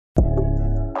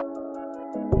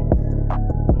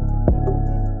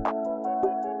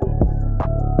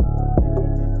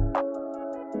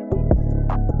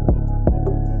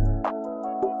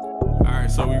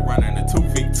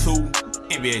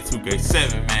NBA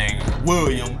 2K7, man.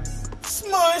 William,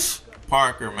 Smush,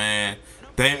 Parker, man.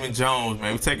 Damon Jones,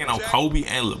 man. We taking on Kobe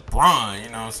and LeBron, you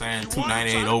know what I'm saying?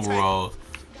 298 overalls.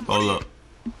 Hold up.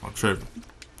 I'm tripping.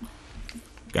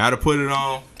 Gotta put it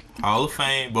on Hall of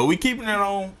Fame, but we keeping it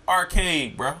on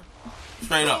arcade, bro.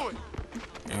 Straight up. You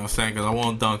know what I'm saying? Because I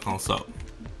want to dunk on something.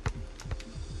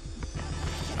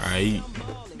 Alright.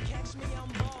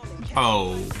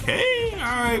 Okay.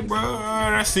 Alright, bro.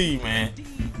 Alright, I see you, man.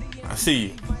 I see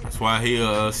you. That's why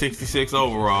he 66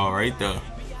 overall right there.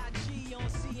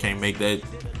 Can't make that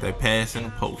pass in the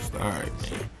post. Alright,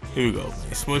 man. Here we go,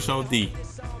 man. Smush on D.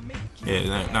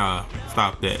 Yeah, nah.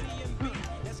 Stop that.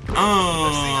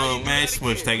 Man,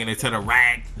 Smush taking it to the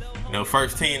rack. You know,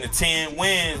 first team to 10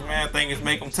 wins, man. I think it's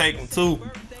make them take them too.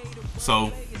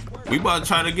 So, we about to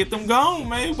try to get them gone,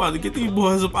 man. We about to get these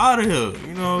boys up out of here.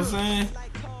 You know what I'm saying?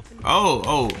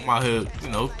 Oh, I'm out here, you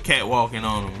know, catwalking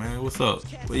on them, man. What's up?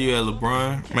 Where you at,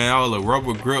 LeBron? Man, all the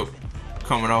rubber grip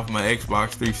coming off my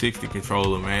Xbox 360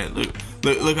 controller, man.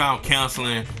 Look how I'm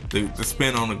canceling the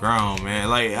spin on the ground, man.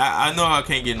 Like, I know I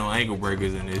can't get no ankle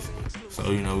breakers in this.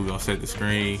 So, you know, we're going to set the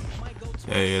screen.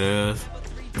 There it is.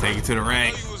 Take it to the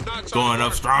rack. Going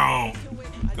up strong.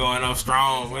 Going up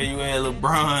strong. Where you at,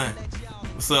 LeBron?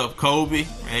 What's up, Kobe?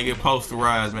 Man, get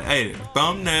posterized, man. Hey, the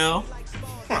thumbnail.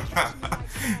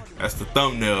 That's the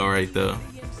thumbnail right there.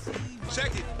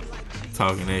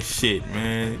 Talking that shit,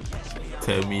 man.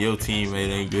 Tell me your teammate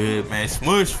ain't good, man.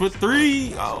 Smush for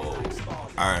 3. Oh,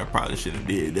 alright, I probably shouldn't have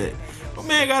did that. But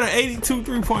man, got an 82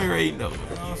 3-point rating though. You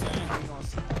know what I'm saying?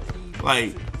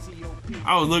 Like,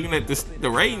 I was looking at the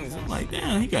ratings. I'm like,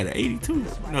 damn, he got an 82.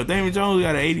 You know, Damon Jones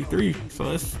got an 83. So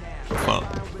that's fuck.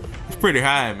 It's pretty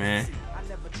high, man.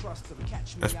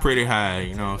 That's pretty high.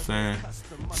 You know what I'm saying?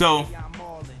 So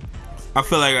I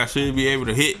feel like I should be able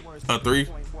to hit a 3.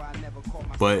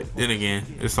 But then again,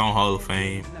 it's on Hall of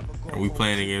Fame. And we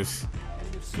playing against,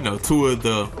 you know, 2 of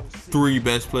the 3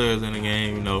 best players in the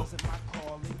game, you know,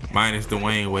 minus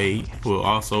Dwayne Wade, who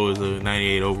also is a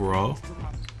 98 overall.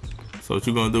 So what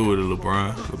you gonna do with it,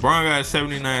 LeBron? LeBron got a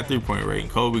 79 3-point rating.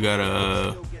 Kobe got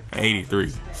a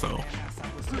 83. So,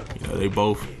 you know, they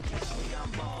both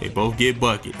get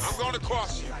buckets.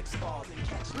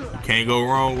 You can't go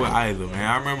wrong with either, man.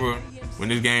 I remember when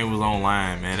this game was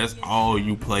online, man, that's all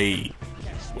you played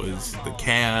was the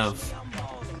Cavs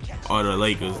or the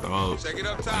Lakers, dog.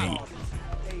 Like,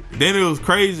 then it was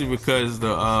crazy because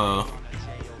the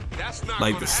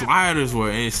sliders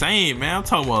were insane, man. I'm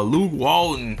talking about Luke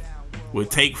Walton would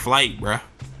take flight, bruh,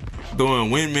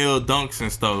 doing windmill dunks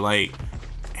and stuff. Like,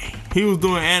 he was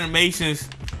doing animations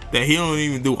that he don't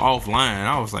even do offline.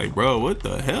 I was like, bro, what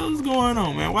the hell is going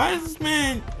on, man? Why is this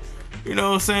man, you know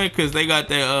what I'm saying? Because they got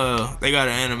that they got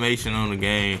an animation on the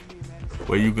game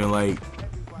where you can like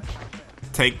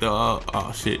take the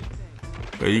oh shit,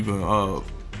 where you can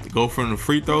go from the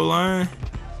free throw line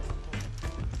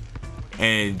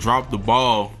and drop the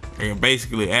ball and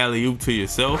basically alley-oop to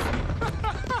yourself.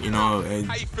 You know, and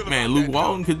man, Luke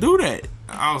Walton could do that.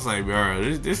 I was like, bro,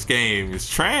 this game is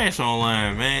trash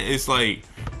online, man. It's like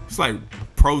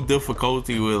pro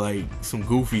difficulty with like some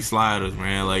goofy sliders,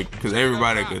 man. Like, cause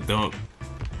everybody could dunk.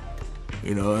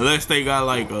 You know, unless they got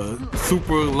like a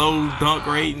super low dunk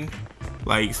rating,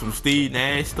 like some Steve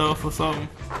Nash stuff or something.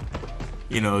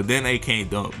 You know, then they can't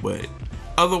dunk. But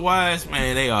otherwise,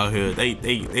 man, they out here.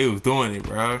 They was doing it,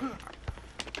 bro.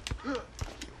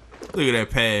 Look at that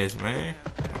pass, man.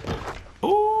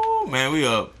 Oh, man, we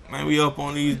up. Man, we up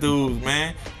on these dudes,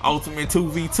 man. Ultimate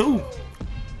 2v2.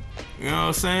 You know what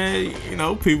I'm saying? You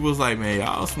know, people was like, man,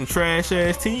 y'all some trash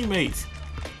ass teammates.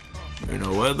 You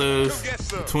know, whether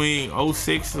it's between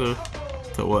 06 to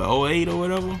what, 08 or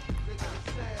whatever.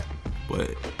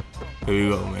 But here we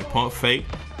go, man. Pump fake.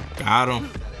 Got him.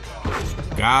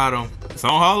 Got him. It's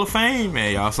on Hall of Fame,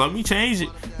 man, y'all. So let me change it.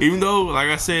 Even though, like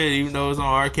I said, even though it's on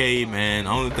arcade, man,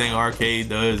 the only thing arcade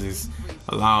does is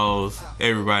allows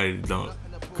everybody to dunk.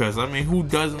 Because, I mean, who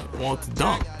doesn't want to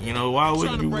dunk? You know, why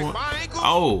wouldn't you want?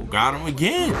 Oh, got him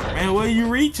again. Man, where are you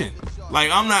reaching? Like,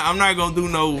 I'm not going to do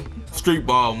no street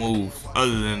ball moves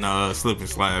other than slip and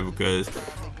slide because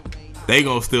they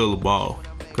going to steal the ball.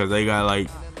 Because they got, like,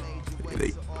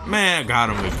 man, I got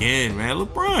him again, man.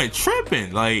 LeBron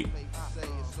tripping. Like,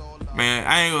 man,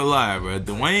 I ain't gonna lie, bro.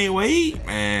 Dwayne Wade,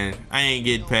 man, I ain't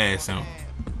getting past him.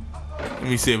 Let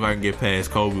me see if I can get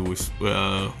past Kobe with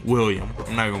William.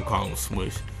 I'm not gonna call him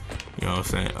Smush. You know what I'm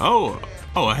saying? Oh,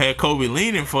 I had Kobe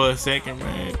leaning for a second,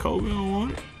 man. Kobe don't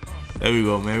want it. There we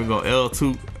go, man. We go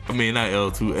L2. I mean, not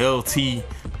L2. LT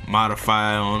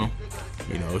modify on him.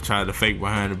 You know, try to fake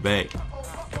behind the back.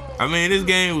 I mean, this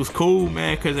game was cool,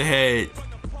 man, because it had,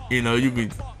 you know, you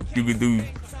could you can do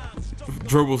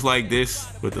dribbles like this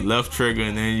with the left trigger,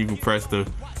 and then you can press the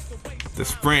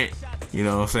sprint. You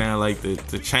know what I'm saying? Like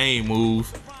the chain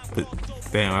moves.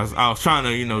 Damn, I was trying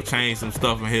to, you know, change some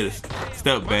stuff and hit a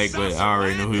step back, but I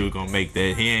already knew he was gonna make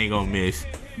that. He ain't gonna miss.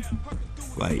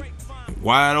 Like,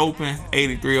 wide open,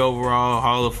 83 overall,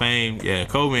 Hall of Fame. Yeah,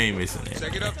 Kobe ain't missing that.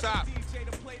 Check it up top.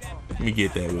 Let me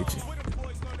get that with you.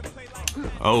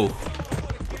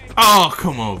 Oh,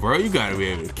 come on, bro. You gotta be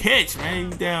able to catch,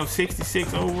 man. You down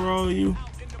 66 overall, you.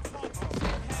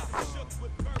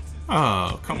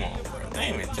 Oh, come on, bro.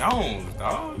 Damon Jones,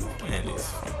 dog. Man,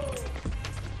 this.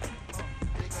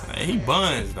 Man, he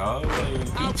buns, dog.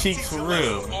 He cheeks for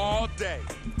real. All day.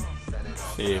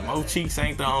 Shit, Mo Cheeks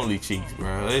ain't the only cheeks,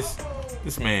 bro.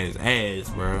 This man's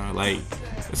ass, bro. Like,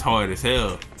 it's hard as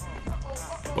hell.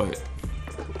 But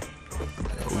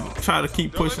we try to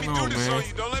keep pushing on, man.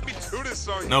 Don't let me do this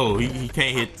on you. No, he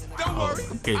can't hit. Oh,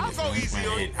 my goodness, man. This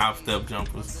man hit hop step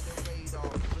jumpers.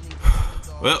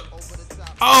 Well,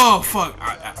 oh, fuck.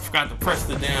 I forgot to press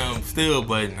the damn steal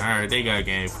button. All right, they got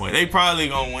game point. They probably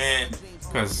gonna win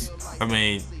because, I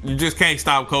mean, you just can't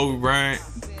stop Kobe Bryant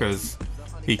because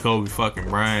he Kobe fucking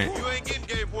Bryant. You ain't getting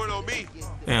game point on me.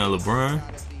 Damn, LeBron.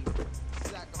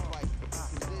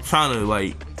 Trying to,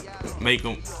 like, make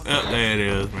him. Oh, there it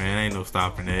is, man. Ain't no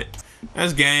stopping that.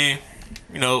 That's game.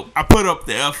 You know, I put up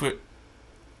the effort.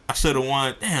 I should have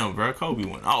won. Damn, bro. Kobe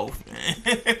went off, man.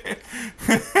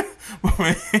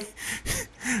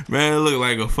 Man, it looked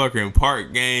like a fucking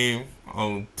park game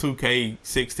on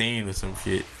 2K16 or some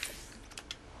shit.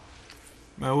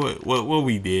 Man, what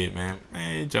we did, man?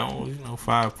 Man, Jones, you know,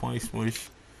 5 points, Smush.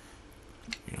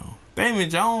 You know, Damon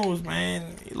Jones,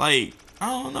 man, like, I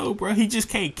don't know, bro. He just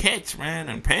can't catch, man,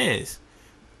 and pass.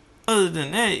 Other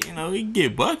than that, you know, he can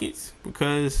get buckets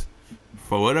because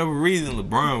for whatever reason,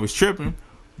 LeBron was tripping.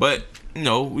 But, you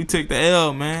know, we took the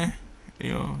L, man.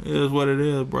 You know, it is what it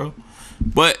is, bro.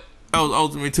 But that was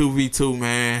Ultimate 2v2,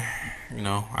 man. You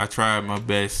know, I tried my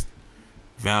best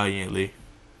valiantly.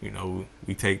 You know,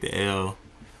 we take the L.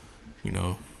 You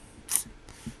know,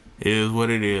 it is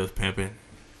what it is, pimpin'.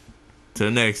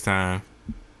 Till next time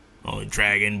on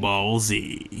Dragon Ball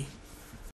Z.